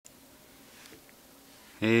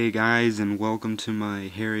Hey guys, and welcome to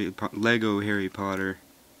my Lego Harry Potter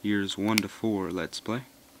years 1 to 4 Let's Play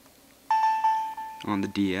on the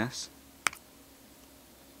DS.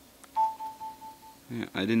 Yeah,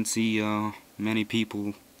 I didn't see many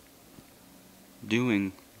people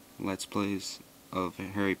doing Let's Plays of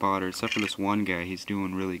Harry Potter, except for this one guy. He's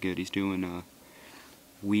doing really good. He's doing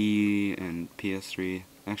Wii and PS3.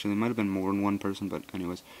 Actually, there might have been more than one person, but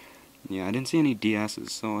anyways. Yeah, I didn't see any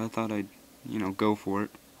DS's, so I thought I'd, go for it.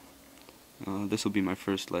 This will be my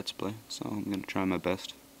first Let's Play, so I'm gonna try my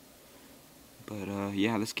best. But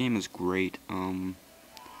yeah, this game is great.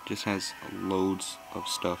 Just has loads of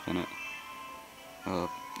stuff in it.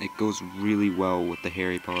 It goes really well with the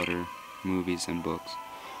Harry Potter movies and books.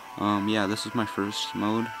 Yeah, this is my first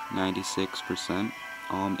mode, 96%.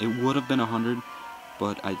 It would have been 100,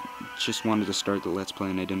 but I just wanted to start the Let's Play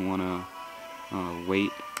and I didn't want to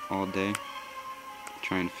wait all day.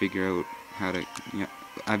 Try and figure out how to, yeah.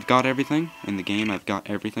 I've got everything in the game, I've got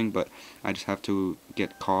everything, but I just have to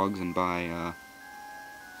get cogs and buy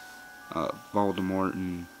Voldemort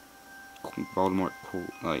and Voldemort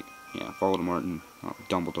and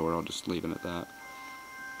Dumbledore. I'll just leave it at that.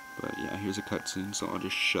 But yeah, here's a cutscene, so I'll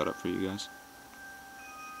just shut up for you guys.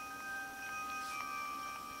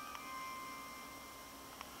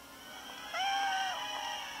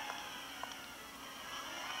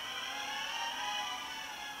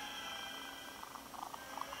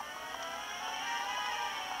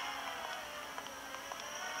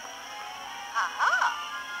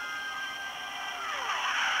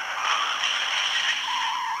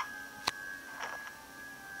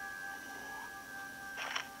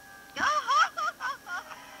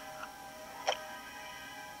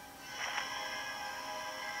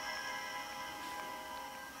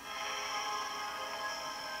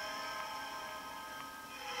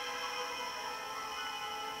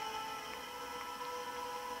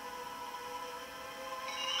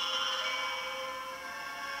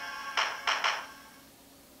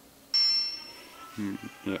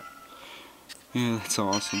 Yeah. Yeah, that's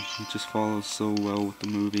awesome. It just follows so well with the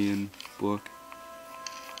movie and book.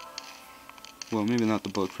 Well, maybe not the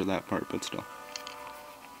book for that part, but still.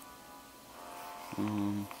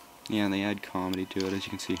 Yeah, they add comedy to it. As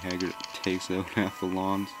you can see, Hagrid takes out half the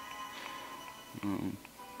lawns. Yeah,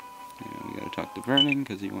 we gotta talk to Vernon,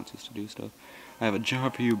 because he wants us to do stuff. I have a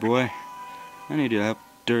job for you, boy. I need you to help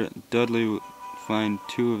Dudley find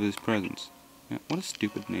 2 of his presents. Yeah, what a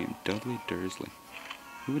stupid name, Dudley Dursley.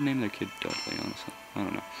 Who would name their kid Dudley, honestly? I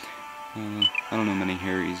don't know. I don't know many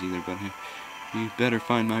Harrys either, but hey, you better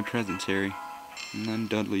find my presents, Harry. And then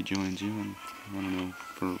Dudley joins you, and I don't know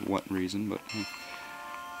for what reason, but hey,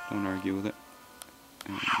 don't argue with it.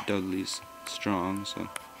 And Dudley's strong, so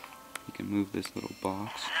he can move this little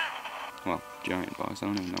box. Well, giant box. I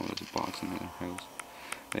don't even know there's a box in the house.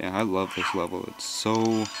 But yeah, I love this level. It's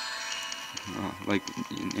so... like,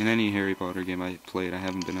 in any Harry Potter game I played, I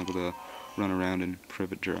haven't been able to run around in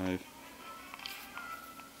Privet Drive.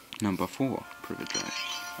 No, before Privet Drive.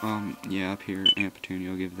 Yeah, up here, Aunt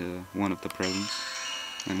Petunia will give one of the presents.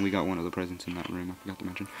 And we got one of the presents in that room, I forgot to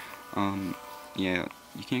mention. Yeah,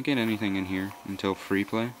 you can't get anything in here until free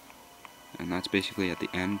play. And that's basically at the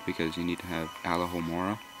end, because you need to have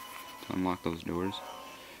Alohomora to unlock those doors.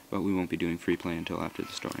 But we won't be doing free play until after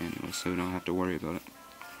the story anyway, so we don't have to worry about it.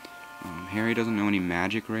 Harry doesn't know any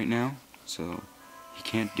magic right now, so he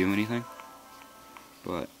can't do anything.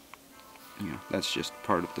 But, that's just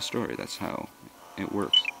part of the story. That's how it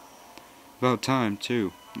works. About time,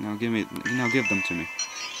 too. Now give them to me.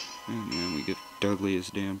 And then we give Dudley his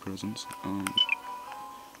damn presents.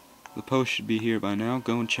 The post should be here by now.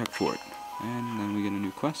 Go and check for it. And then we get a new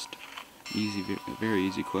quest. Very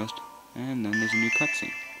easy quest. And then there's a new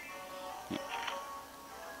cutscene. Yeah.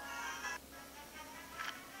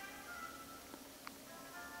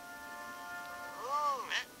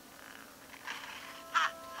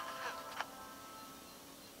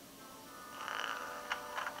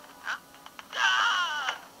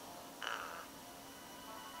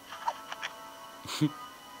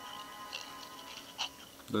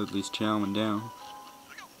 Dudley's chowing down.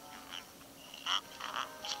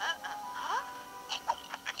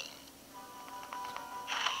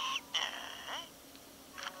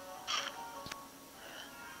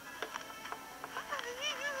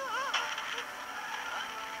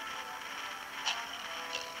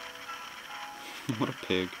 What a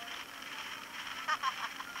pig.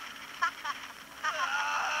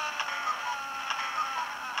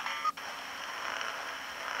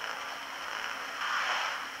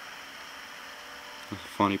 That's the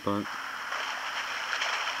funny part.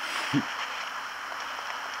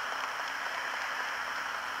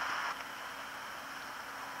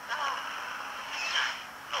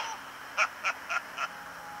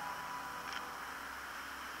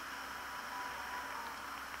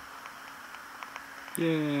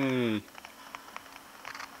 Yay!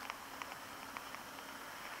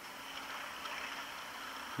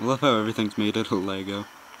 I love how everything's made out of Lego.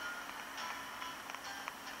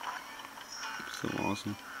 So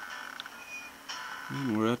awesome.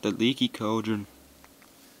 And we're at the Leaky Cauldron.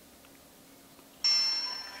 A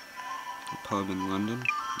pub in London.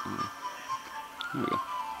 There we go.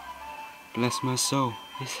 Bless my soul,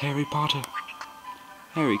 it's Harry Potter.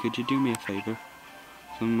 Harry, could you do me a favor?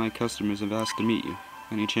 Some of my customers have asked to meet you.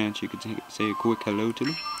 Any chance you could say a quick hello to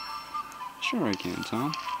them? Sure I can,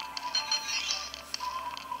 Tom.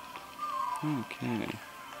 Okay.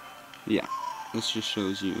 Yeah, this just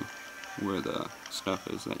shows you where the stuff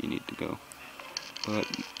is that you need to go. But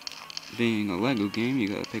being a Lego game, you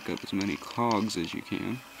gotta pick up as many cogs as you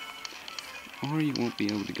can, or you won't be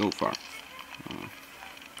able to go far.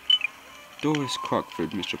 Doris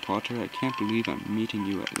Crockford, Mr. Potter, I can't believe I'm meeting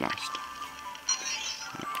you at last.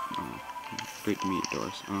 Great to meet you,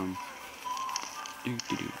 Doris.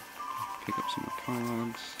 Pick up some more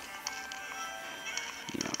cogs.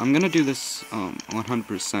 Yeah, I'm gonna do this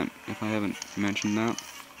 100% if I haven't mentioned that.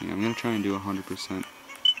 Yeah, I'm gonna try and do 100%.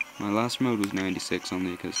 My last mode was 96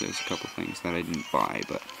 only because there's a couple things that I didn't buy,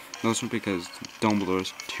 but those were because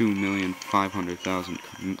Dumbledore's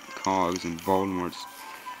 2,500,000 cogs and Voldemort's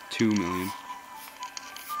 2 million.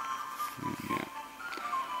 And yeah,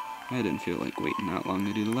 I didn't feel like waiting that long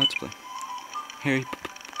to do the Let's Play. Harry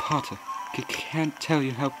Potter, can't tell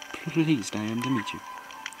you how pleased I am to meet you.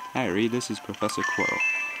 Harry, this is Professor Quirrell.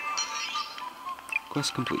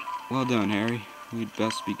 Quest complete. Well done, Harry. We'd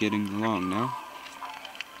best be getting along now.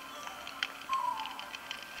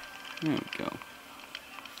 There we go.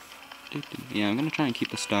 Yeah, I'm gonna try and keep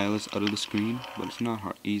the stylus out of the screen, but it's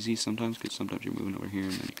not easy sometimes, because sometimes you're moving over here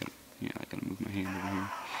and then you gotta, yeah, I gotta move my hand over here.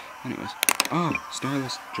 Anyways, oh,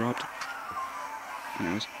 stylus dropped.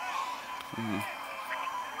 Anyways,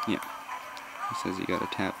 yeah, it says you gotta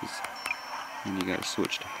tap this, and you gotta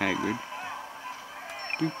switch to Hagrid.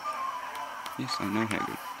 Boop. Yes, I know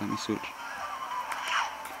Hagrid. Let me switch.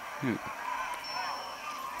 There we go.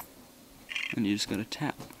 And you just gotta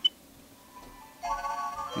tap.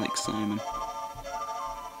 Like Simon.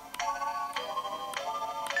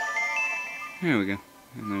 There we go.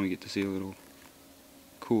 And then we get to see a little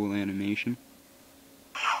cool animation.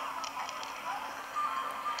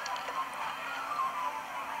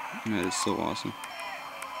 And that is so awesome.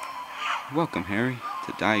 Welcome, Harry,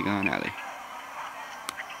 to Diagon Alley.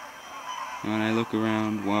 And I look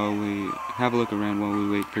around while we have a look around while we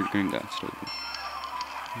wait for Gringotts to open.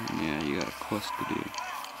 And yeah, you got a quest to do.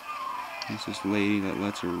 There's this lady that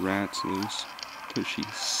lets her rats loose because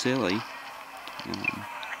she's silly.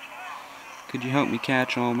 Could you help me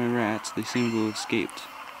catch all my rats? They seem to have escaped.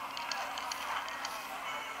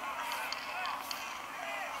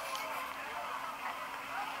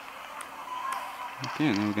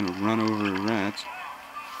 Okay, now we're gonna run over the rats.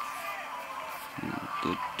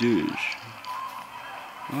 The douche.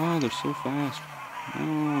 Oh, they're so fast.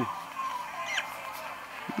 No.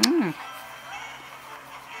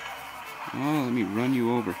 Oh, let me run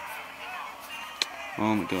you over.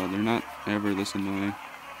 Oh my god, they're not ever this annoying.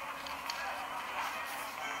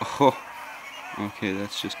 Oh, okay,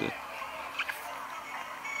 that's just a...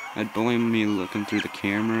 I'd blame me looking through the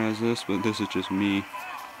camera as this, but this is just me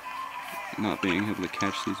not being able to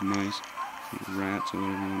catch these mice. Rats, or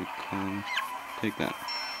whatever you want to call them. Take that.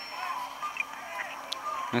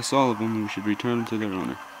 That's all of them. We should return them to their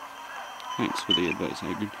owner. Thanks for the advice,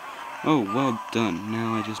 Hagrid. Oh, well done.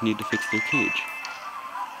 Now I just need to fix their cage.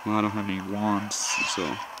 Well, I don't have any wands,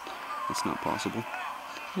 so that's not possible.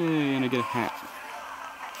 Hey, and I get a hat.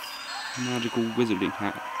 A magical wizarding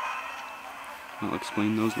hat. I'll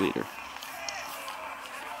explain those later.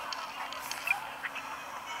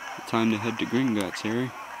 Time to head to Gringotts, Harry.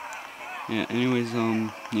 Yeah, anyways,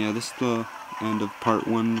 yeah, this is the end of part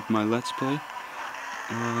 1 of my Let's Play.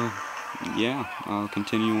 Yeah, I'll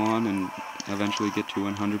continue on and eventually get to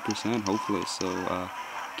 100%, hopefully, so,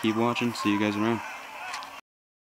 keep watching, see you guys around.